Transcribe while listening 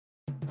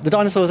The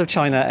Dinosaurs of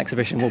China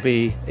exhibition will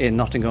be in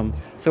Nottingham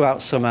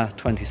throughout summer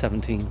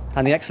 2017.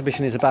 And the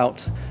exhibition is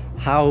about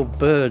how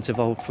birds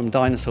evolved from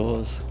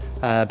dinosaurs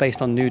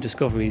based on new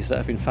discoveries that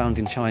have been found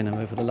in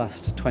China over the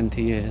last 20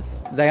 years.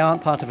 They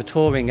aren't part of a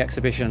touring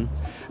exhibition,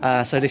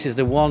 so this is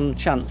the one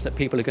chance that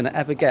people are going to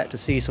ever get to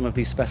see some of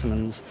these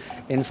specimens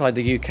inside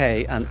the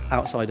UK and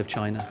outside of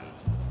China.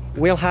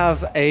 We'll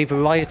have a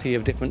variety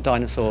of different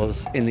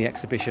dinosaurs in the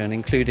exhibition,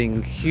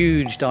 including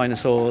huge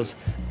dinosaurs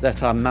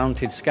that are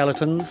mounted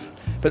skeletons,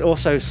 but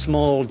also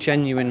small,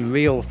 genuine,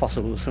 real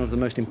fossils, some of the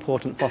most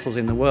important fossils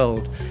in the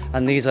world.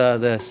 And these are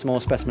the small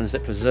specimens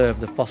that preserve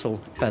the fossil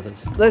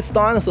feathers. This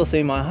dinosaur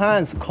in my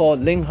hands called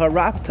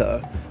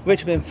Raptor,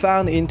 which has been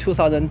found in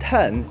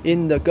 2010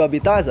 in the Gobi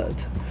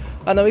Desert.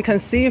 And we can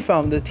see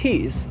from the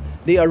teeth,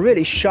 they are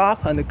really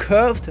sharp and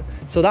curved,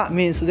 so that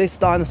means this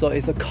dinosaur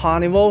is a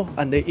carnivore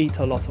and they eat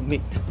a lot of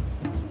meat.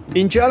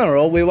 In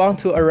general, we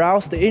want to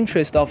arouse the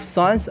interest of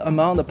science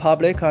among the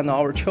public and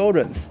our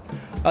children.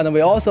 And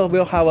we also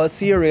will have a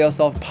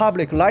series of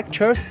public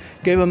lectures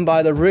given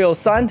by the real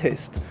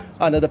scientists,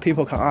 and the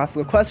people can ask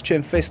the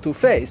question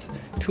face-to-face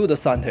to the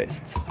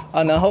scientists.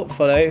 And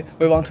hopefully,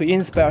 we want to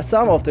inspire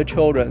some of the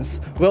children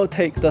will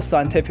take the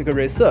scientific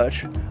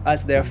research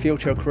as their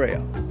future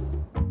career.